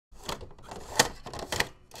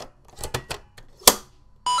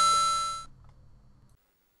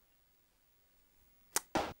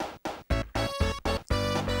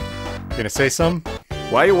gonna say something?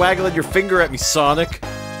 Why are you waggling your finger at me, Sonic?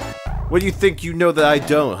 What do you think you know that I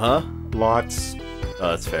don't, huh? Lots.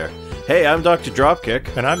 Oh, that's fair. Hey, I'm Dr.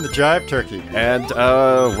 Dropkick. And I'm the Jive Turkey. And,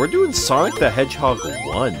 we're doing Sonic the Hedgehog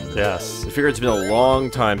 1. Yes. I figure it's been a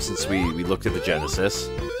long time since we looked at the Genesis.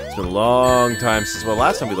 It's been a long time since, well,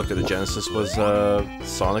 last time we looked at the Genesis was,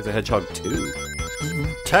 Sonic the Hedgehog 2.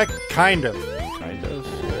 Kind of. Kind of.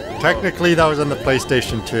 Technically, that was on the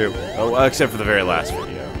PlayStation 2. Oh, except for the very last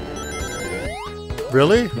video.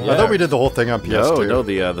 Really? Yeah. I thought we did the whole thing on PS2. No,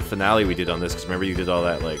 the finale we did on this, because remember you did all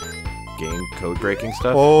that, like, game code-breaking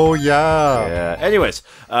stuff? Oh, yeah. Yeah. Anyways,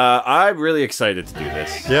 I'm really excited to do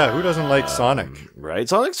this. Yeah, who doesn't like Sonic? Right?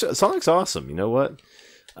 Sonic's awesome, you know what?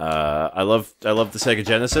 I love the Sega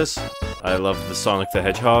Genesis. I love the Sonic the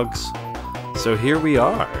Hedgehogs. So here we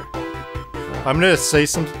are. I'm gonna say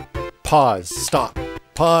some... Pause. Stop.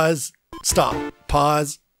 Pause. Stop.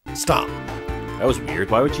 Pause. Stop. That was weird.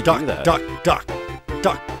 Why would you do that? Duck.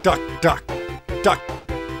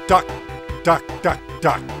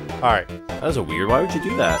 Alright. That was a weird. Why would you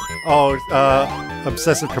do that? Oh,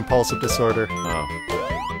 obsessive compulsive disorder.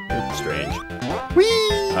 Oh. Strange. Whee!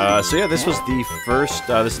 So yeah, this was the first,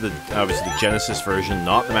 this is obviously the Genesis version,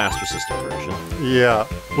 not the Master System version. Yeah,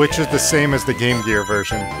 which is the same as the Game Gear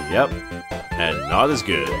version. Yep. And not as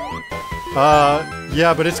good.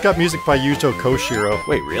 Yeah, but it's got music by Yuzo Koshiro.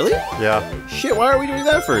 Wait, really? Yeah. Shit, why are we doing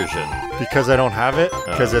that version? Because I don't have it,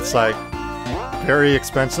 because it's, like, very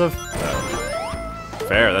expensive.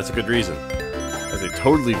 Fair, that's a good reason. That's a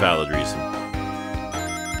totally valid reason.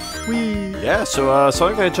 Whee! Yeah, so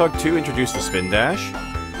Sonic the Hedgehog 2 introduced the spin dash.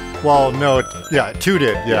 Well, no, yeah, 2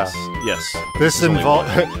 did, yeah. Yes.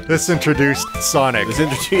 This introduced Sonic.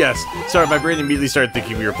 Yes. Sorry, my brain immediately started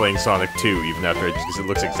thinking we were playing Sonic 2, even after because it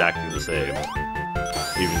looks exactly the same.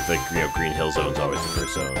 Even like, Green Hill Zone's always the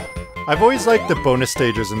first zone. I've always liked the bonus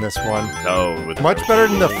stages in this one. Oh, with much better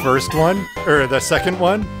than the first one, or the second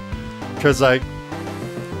one, because like,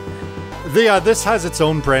 this has its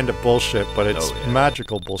own brand of bullshit, but it's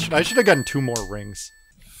magical bullshit. I should have gotten 2 more rings.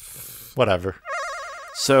 Whatever.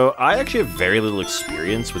 So, I actually have very little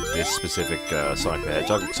experience with this specific Sonic the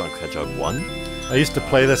Hedgehog, Sonic the Hedgehog 1. I used to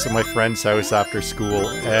play this at my friend's house after school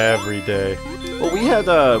every day. Well, we had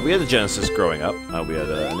a Genesis growing up. We had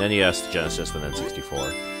an NES, Genesis, and then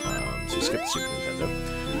N64. So we skipped the Super Nintendo.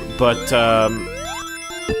 But,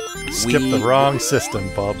 Skipped the wrong system,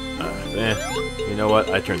 Bob. You know what?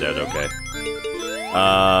 I turned out okay.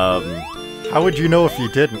 How would you know if you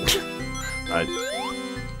didn't? I'd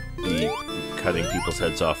be cutting people's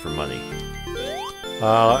heads off for money.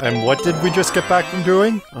 And what did we just get back from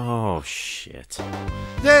doing? Oh, shit.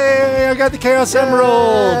 Yay! I got the Chaos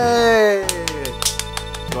Emerald! Yay!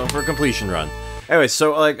 Going for a completion run. Anyway,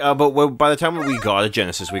 so, like, but by the time we got a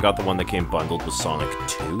Genesis, we got the one that came bundled with Sonic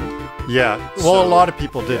 2. Yeah, well, a lot of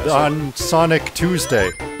people did, on Sonic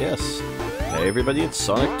Tuesday. Yes. Hey, everybody, it's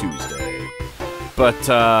Sonic Tuesday. But,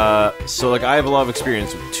 so, like, I have a lot of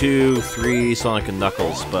experience with 2, 3, Sonic and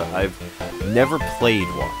Knuckles, but I've never played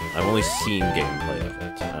one. I've only seen gameplay of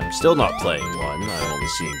it. I'm still not playing one, I've only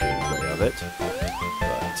seen gameplay of it.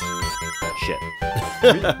 But, shit.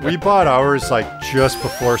 we bought ours, like, just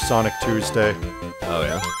before Sonic Tuesday. Oh,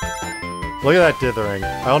 yeah? Look at that dithering.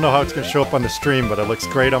 I don't know how it's gonna show up on the stream, but it looks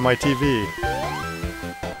great on my TV.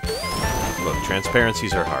 Look,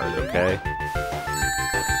 transparencies are hard, okay?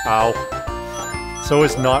 Ow. So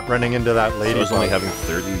is not running into that lady. So is only having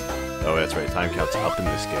 30... Oh, that's right, time count's up in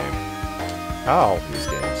this game. Ow. In these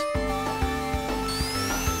games.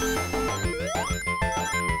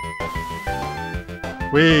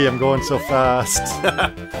 Wee, I'm going so fast.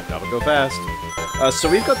 Gotta go fast. So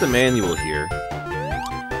we've got the manual here.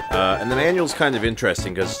 And the manual's kind of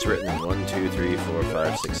interesting because it's written in 1, 2, 3, 4,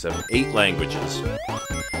 5, 6, 7, 8 languages.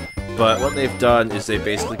 But what they've done is they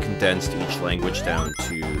basically condensed each language down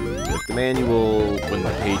to, like, the manual, when the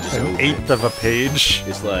page is An eighth of a page?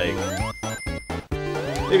 Is like...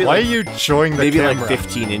 Maybe Why like, are you showing the camera? Maybe like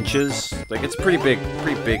 15 inches. Like, it's pretty big,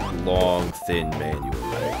 long, thin manual,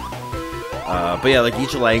 right? But yeah, like,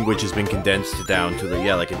 each language has been condensed down to,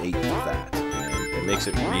 like an eighth of that. And it makes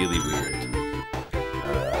it really weird.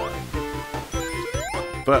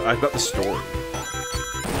 But I've got the story.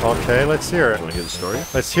 Okay, let's hear it. Do you want to hear the story?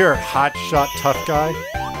 Let's hear it, hotshot tough guy.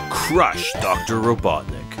 Crush Dr.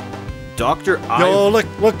 Robotnik. Dr. Yo, look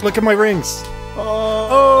at my rings.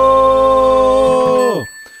 Oh!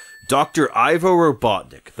 Dr. Ivo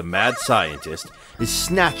Robotnik, the mad scientist, is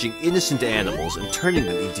snatching innocent animals and turning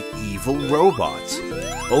them into evil robots.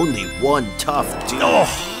 Only one tough dude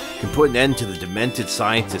can put an end to the demented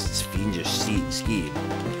scientist's fiendish scheme.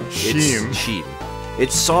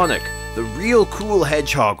 It's Sonic, The real cool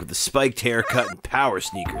hedgehog with the spiked haircut and power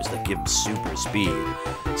sneakers that give him super speed.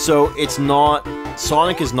 So it's not...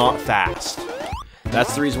 Sonic is not fast.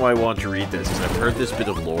 That's the reason why I want to read this, because I've heard this bit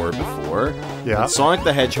of lore before. Yeah. Sonic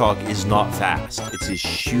the Hedgehog is not fast. It's his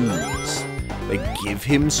shoes. They give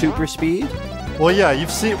him super speed? Well, yeah,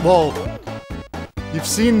 you've seen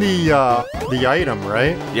the item,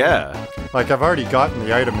 right? Yeah. Like, I've already gotten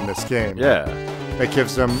the item in this game. Yeah. It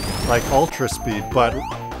gives him, like, ultra speed, but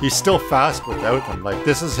he's still fast without them. Like,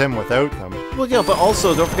 this is him without them. Well, yeah, but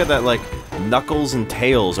also, don't forget that, like, Knuckles and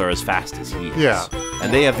Tails are as fast as he is. Yeah.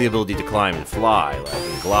 And they have the ability to climb and fly, like,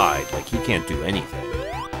 and glide. Like, he can't do anything.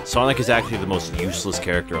 Sonic is actually the most useless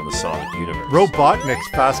character on the Sonic universe. Robotnik's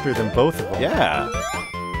faster than both of them. Yeah.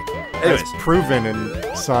 Anyways. It's proven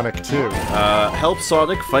in Sonic 2. Help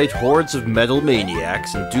Sonic fight hordes of metal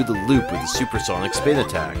maniacs and do the loop with the supersonic spin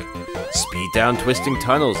attack. Speed down twisting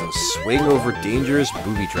tunnels and swing over dangerous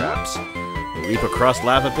booby traps. Leap across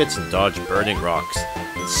lava pits and dodge burning rocks.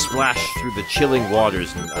 And splash through the chilling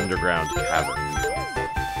waters in an underground cavern.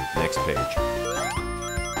 Next page.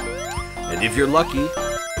 And if you're lucky,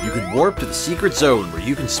 you can warp to the secret zone where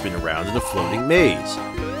you can spin around in a floating maze.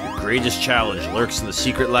 Your greatest challenge lurks in the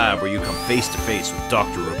secret lab where you come face to face with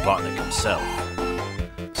Dr. Robotnik himself.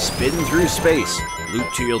 Spin through space, loop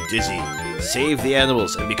till you're dizzy, save the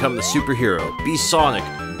animals and become the superhero. Be Sonic,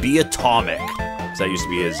 be atomic. Because that used to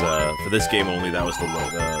be his, for this game only, that was the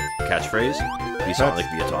catchphrase. Be Sonic,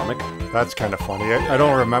 be atomic. That's kind of funny. I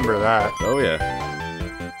don't remember that. Oh yeah.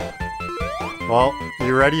 Well,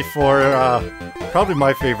 you ready for, probably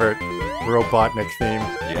my favorite Robotnik theme.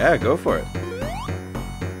 Yeah, go for it.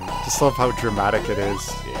 Just love how dramatic it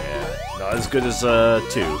is. Yeah. Not as good as 2,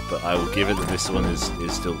 but I will give it that this one is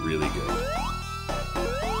still really good.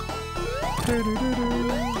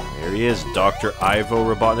 Here he is, Dr. Ivo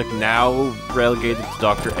Robotnik, now relegated to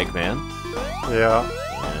Dr. Eggman. Yeah.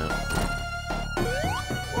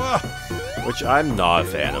 Which I'm not a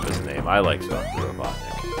fan of his name. I liked Dr. Robotnik.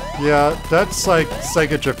 Yeah, that's like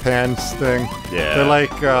Sega Japan's thing. Yeah. They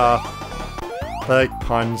like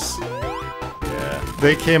puns. Yeah.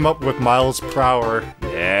 They came up with Miles Prower.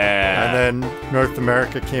 Yeah. And then North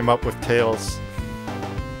America came up with Tails.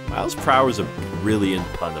 Miles Prower's a brilliant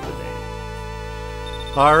pun of a name.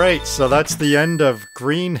 Alright, so that's the end of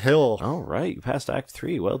Green Hill. Alright, you passed Act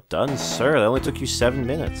 3. Well done, sir. That only took you 7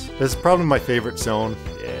 minutes. This is probably my favorite zone.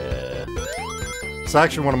 Yeah. It's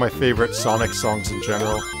actually one of my favorite Sonic songs in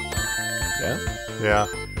general. Yeah?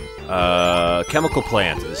 Yeah. Chemical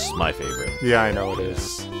Plant is my favorite. Yeah, I know it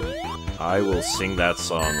is. I will sing that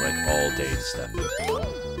song like all day to Stephanie.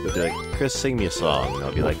 He'll be like, Chris, sing me a song. And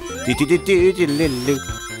I'll be like, and then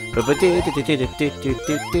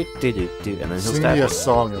he'll Sing stab me a me.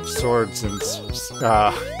 song of swords and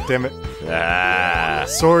damn it. Ah.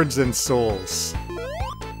 Swords and souls.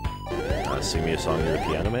 Sing me a song, you're a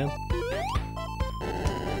piano man?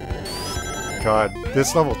 God,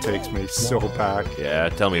 this level takes me so back. Yeah,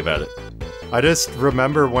 tell me about it. I just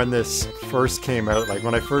remember when this first came out, like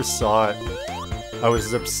when I first saw it, I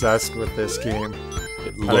was obsessed with this game.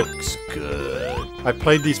 It looks good. I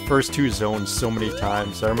played these first 2 zones so many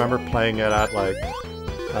times. I remember playing it at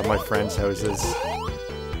my friends' houses.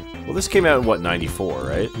 Well, this came out in what, 94,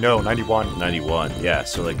 right? No, 91. 91, yeah,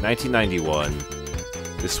 so like 1991.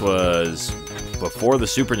 This was before the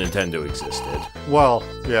Super Nintendo existed. Well,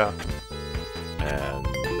 yeah. And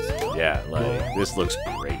yeah, like, this looks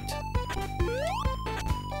great.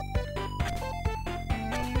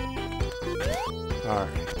 Alright.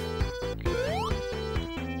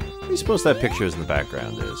 What do you suppose that picture is in the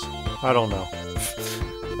background is? I don't know.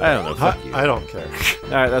 I don't know, fuck you. I don't care.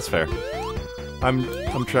 Alright, that's fair.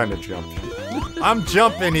 I'm trying to jump. I'm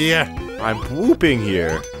jumping here! I'm whooping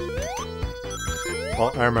here.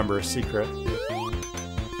 Well, I remember a secret.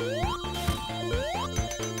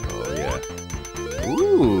 Oh, yeah.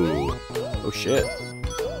 Ooh. Oh, shit.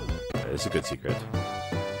 That's a good secret.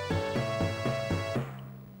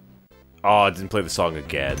 Oh, I didn't play the song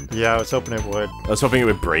again. Yeah, I was hoping it would. I was hoping it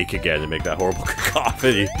would break again and make that horrible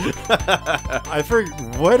cacophony. I forget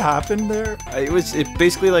what happened there. It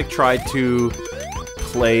basically like tried to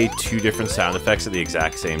play 2 different sound effects at the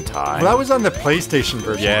exact same time. Well, that was on the PlayStation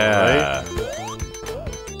version, yeah. right?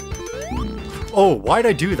 Oh, why'd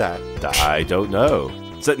I do that? I don't know.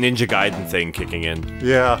 It's that Ninja Gaiden thing kicking in.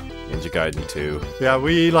 Yeah. Ninja Gaiden 2. Yeah,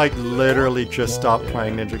 we like literally just stopped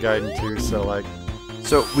playing Ninja Gaiden 2, so like...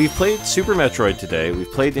 So, we've played Super Metroid today,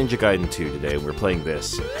 we've played Ninja Gaiden 2 today, and we're playing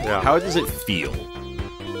this. Yeah. How does it feel?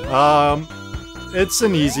 It's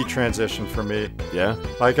an easy transition for me. Yeah?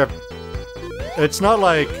 Like, it's not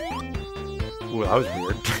like... Ooh, that was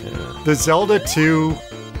weird. Yeah. The Zelda 2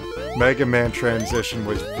 Mega Man transition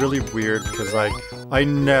was really weird because like I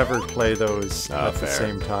never play those at the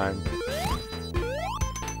same time.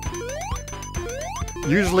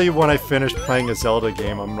 Usually when I finish playing a Zelda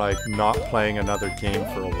game, I'm like not playing another game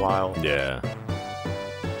for a while. Yeah.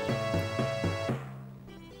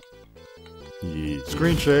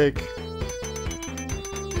 Screen shake.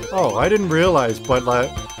 Oh, I didn't realize, but like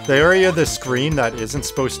the area of the screen that isn't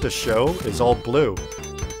supposed to show is all blue.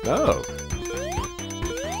 Oh.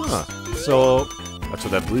 Huh. So that's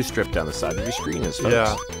what that blue strip down the side of your screen is, folks.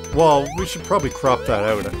 Yeah. Well, we should probably crop that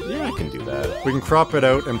out. Yeah, I can do that. We can crop it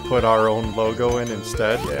out and put our own logo in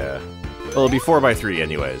instead. Yeah. Well, it'll be 4x3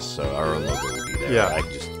 anyways, so our own logo will be there. Yeah. I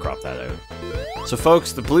can just crop that out. So,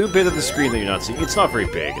 folks, the blue bit of the screen that you're not seeing, it's not very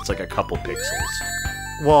big. It's like a couple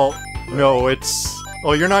pixels. Well, no, it's...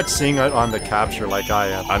 Oh, you're not seeing it on the capture like I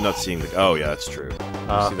am. I'm not seeing the... Oh, yeah, that's true.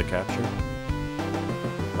 See the capture?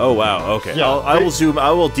 Oh, wow, okay. Yeah, I will zoom... I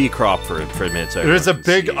will decrop for a minute. So there's a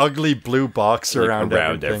big, ugly blue box like,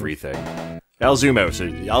 around everything. I'll zoom out so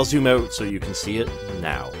you can see it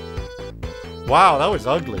now. Wow, that was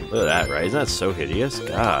ugly. Look at that, right? Isn't that so hideous?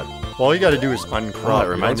 God. Well, all you gotta do is uncrop. Oh, that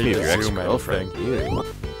reminds me of your ex-girlfriend. Ew.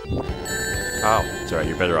 Ow. It's alright,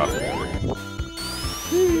 you're better off than ever.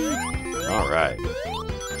 Alright.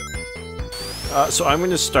 So I'm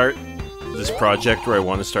going to start this project where I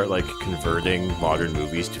want to start, like, converting modern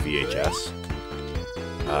movies to VHS.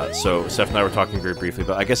 So Seth and I were talking very briefly,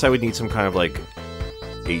 but I guess I would need some kind of, like,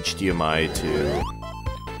 HDMI to,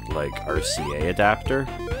 like, RCA adapter.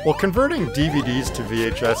 Well, converting DVDs to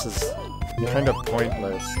VHS is kind of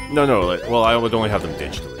pointless. No, like, well, I would only have them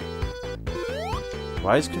digitally.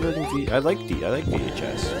 Why is converting I like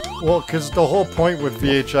VHS. Well, because the whole point with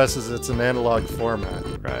VHS is it's an analog format.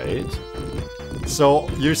 Right. So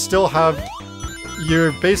you still have...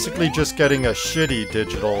 You're basically just getting a shitty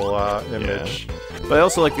digital image. Yeah. But I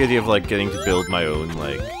also like the idea of, like, getting to build my own,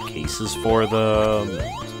 like, cases for them.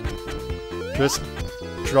 Just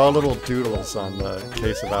draw little doodles on the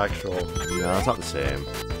case of actual. No, it's not the same.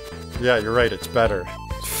 Yeah, you're right, it's better.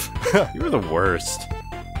 You're the worst.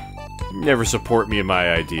 You never support me in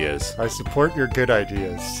my ideas. I support your good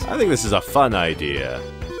ideas. I think this is a fun idea.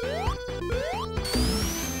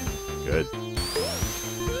 Good.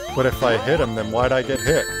 But if I hit him, then why'd I get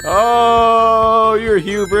hit? Oh, you're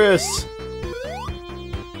hubris!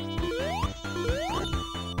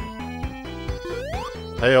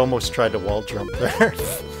 I almost tried to wall jump there.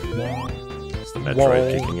 It's the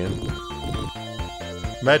Metroid kicking in.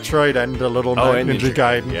 Metroid and the little Ninja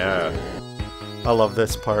Gaiden. Yeah. I love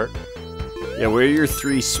this part. Yeah, where are your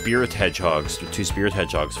 3 spirit hedgehogs? 2 spirit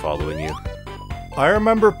hedgehogs following you. I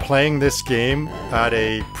remember playing this game at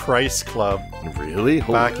a price club. Really?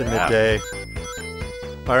 Back in the day.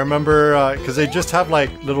 I remember, because they just have,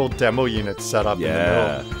 like, little demo units set up in the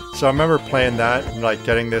middle. So I remember playing that and, like,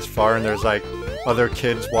 getting this far, and there's, like, other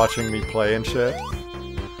kids watching me play and shit.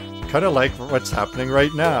 Kind of like what's happening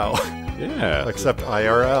right now. Yeah. Except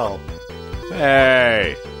IRL.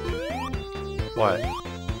 Hey! What?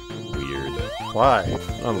 Weird. Why?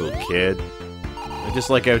 I'm a little kid. I just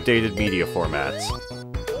like outdated media formats.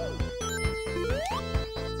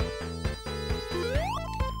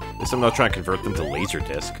 At least I'm not trying to convert them to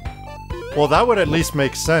Laserdisc. Well, that would at least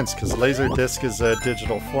make sense, because Laserdisc is a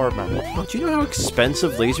digital format. Oh, do you know how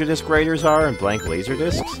expensive Laserdisc writers are and blank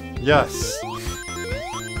Laserdiscs? Yes.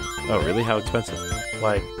 Oh, really? How expensive?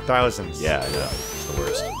 Like, thousands. Yeah, I know. It's the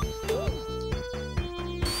worst.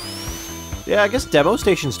 Yeah, I guess demo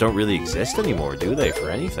stations don't really exist anymore, do they, for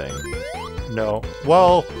anything? No.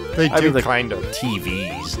 Well, they do, like, kind of.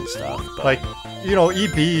 TVs and stuff. But... Like, you know,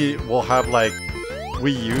 EB will have, like,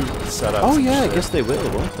 Wii U setups. Oh, yeah, I guess they will,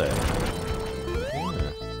 won't they? Yeah.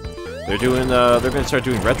 They're doing, they're gonna start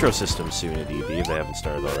doing retro systems soon at EB, if they haven't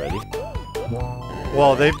started already.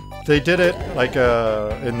 Well, they did it, like,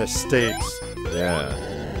 in the States. Yeah.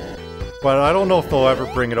 But I don't know if they'll ever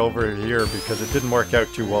bring it over here, because it didn't work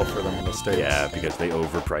out too well for them in the States. Yeah, because they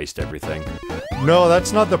overpriced everything. No,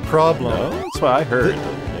 that's not the problem. No, that's what I heard.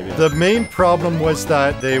 The main problem was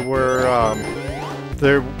that they weren't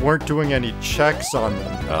doing any checks on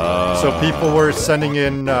them. So people were sending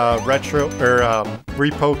in repo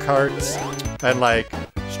carts and like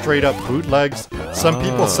straight up bootlegs. Some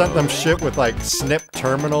people sent them shit with like snip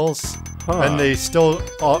terminals, and they still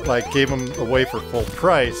like gave them away for full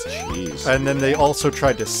price. Jeez. And then they also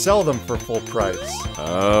tried to sell them for full price.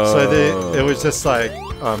 Oh. So it was just like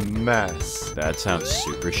a mess. That sounds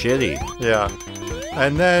super shitty. Yeah.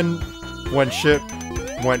 And then when shit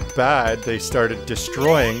went bad, they started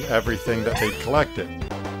destroying everything that they'd collected.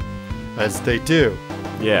 As they do.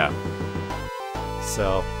 Yeah.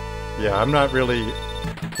 So, yeah, I'm not really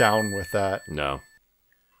down with that. No.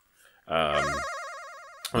 I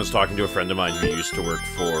was talking to a friend of mine who used to work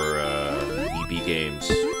for EB Games.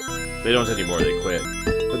 They don't anymore, they quit.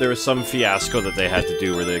 But there was some fiasco that they had to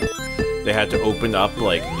do where they had to open up,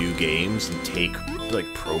 like, new games and take, like,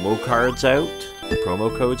 promo cards out, promo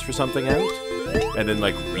codes for something out, and then,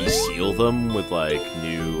 like, reseal them with, like,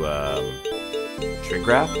 new shrink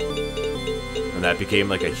wrap. And that became,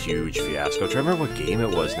 like, a huge fiasco. I don't remember what game it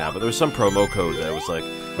was now, but there was some promo code that was like,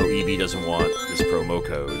 oh, EB doesn't want this promo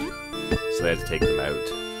code, so they had to take them out.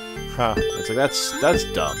 Huh. It's like, that's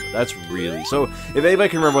dumb. That's really... So, if anybody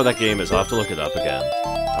can remember what that game is, I'll have to look it up again.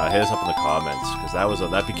 Hit us up in the comments, because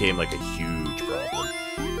that became, like, a huge problem.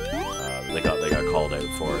 They got called out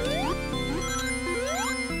for it.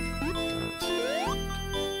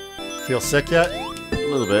 Feel sick yet? A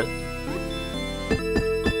little bit.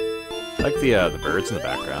 I like the birds in the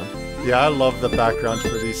background. Yeah, I love the backgrounds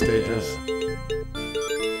for these stages. Yeah.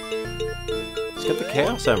 Let's get the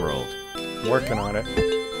Chaos Emerald. Working on it.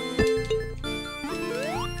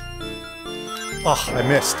 Oh, I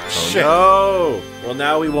missed. Shit. No! Well,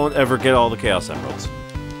 now we won't ever get all the Chaos Emeralds.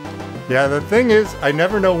 Yeah, the thing is, I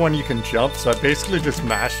never know when you can jump, so I basically just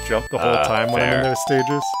mash jump the whole time when I'm in those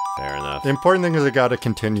stages. Fair enough. The important thing is I gotta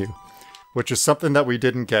continue, which is something that we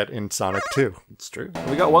didn't get in Sonic 2. It's true.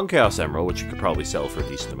 We got one Chaos Emerald, which you could probably sell for a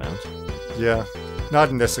decent amount. Yeah, not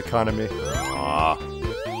in this economy. Aww.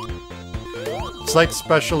 It's like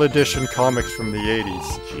special edition comics from the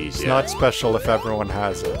 80s. Jeez, it's not special if everyone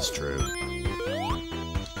has it. That's true.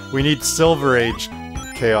 We need Silver Age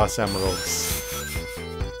Chaos Emeralds.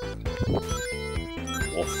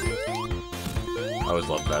 Wolf. I always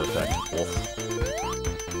loved that effect. Wolf.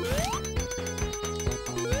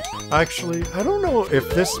 Actually, I don't know if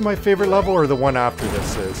this is my favorite level or the one after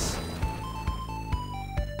this is.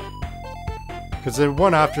 Because the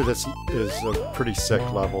one after this is a pretty sick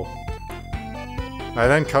level.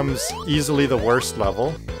 And then comes easily the worst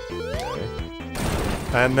level. Okay.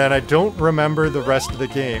 And then I don't remember the rest of the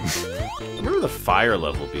game. I remember the fire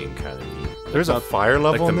level being kind of neat. There's a fire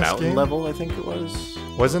level in this game? Like the mountain level, I think it was.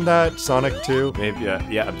 Wasn't that Sonic 2? Maybe,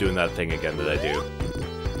 yeah, I'm doing that thing again that I do.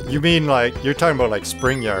 You mean like, you're talking about like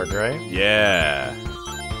Spring Yard, right? Yeah.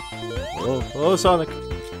 Oh, Sonic.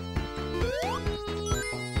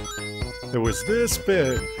 It was this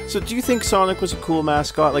big. So do you think Sonic was a cool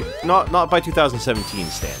mascot? Like, not by 2017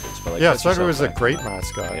 standards, but like... Yeah, Sonic was a great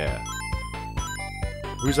mascot. Yeah.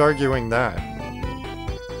 Who's arguing that?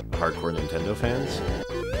 Hardcore Nintendo fans?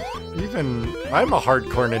 Even... I'm a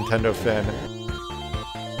hardcore Nintendo fan.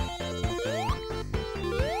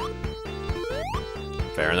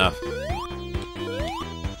 Fair enough.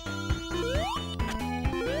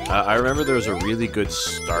 I remember there was a really good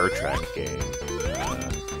Star Trek game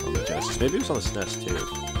on the Genesis. Maybe it was on the SNES too.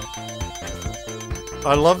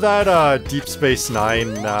 I love that Deep Space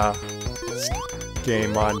Nine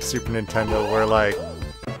game on Super Nintendo where like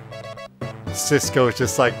Cisco is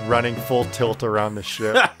just like running full tilt around the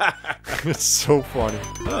ship. It's so funny.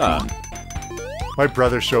 My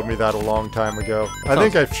brother showed me that a long time ago. I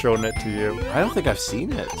think I've shown it to you. I don't think I've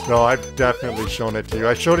seen it. No, I've definitely shown it to you.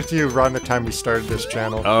 I showed it to you around the time we started this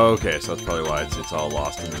channel. Oh, okay, so that's probably why it's all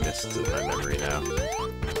lost in the mists of my memory now.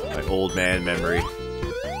 My old man memory.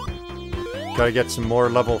 Gotta get some more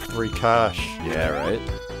level 3 cash. Yeah, right?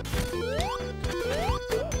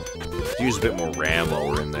 Use a bit more RAM while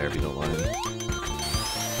we're in there, if you don't mind.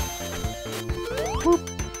 Boop.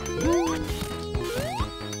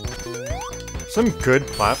 Some good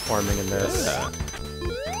platforming in this.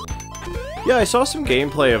 Yeah, I saw some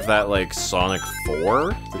gameplay of that, like, Sonic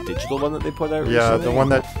 4, the digital one that they put out recently. Yeah, the one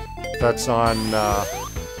that's on,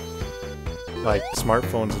 like,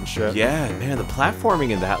 smartphones and shit. Yeah, man, the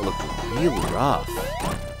platforming in that looked really rough.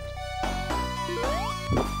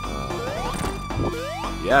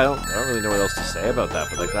 Yeah, I don't really know what else to say about that,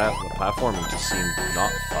 but, like, the platforming just seemed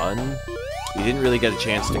not fun. You didn't really get a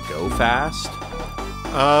chance to go fast.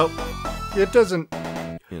 It doesn't...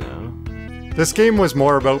 You know? This game was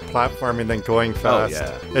more about platforming than going fast.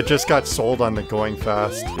 Oh, yeah. It just got sold on the going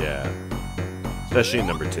fast. Yeah. Especially in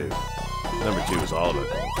number 2. Number 2 was all about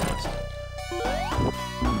going fast.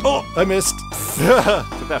 Oh, I missed.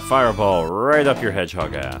 Took that fireball right up your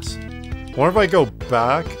hedgehog ass. I wonder if I go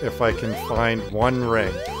back, if I can find one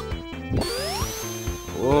ring.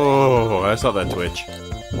 Whoa, I saw that twitch.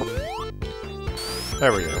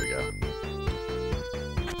 There we go.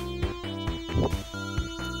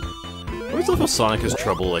 I always love how Sonic has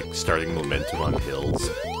trouble, like, starting momentum on hills.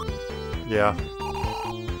 Yeah.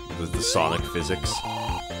 With the Sonic physics.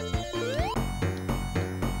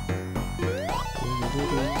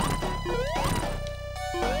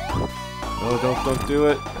 No, don't do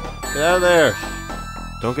it. Get out of there.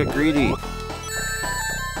 Don't get greedy.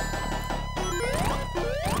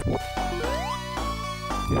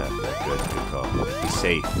 Yeah, good call. Be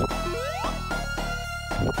safe.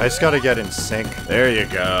 I just gotta get in sync. There you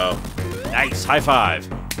go. Nice. High five.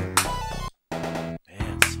 Man,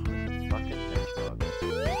 Sonic the fucking Hedgehog.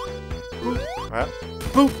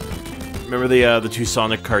 Boop. Remember the two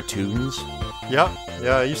Sonic cartoons? Yeah,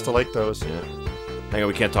 I used to like those. Yeah. Hang on,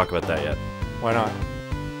 we can't talk about that yet. Why not?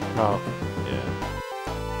 Oh. Yeah.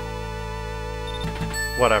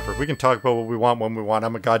 Whatever. We can talk about what we want when we want.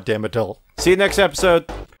 I'm a goddamn adult. See you next episode.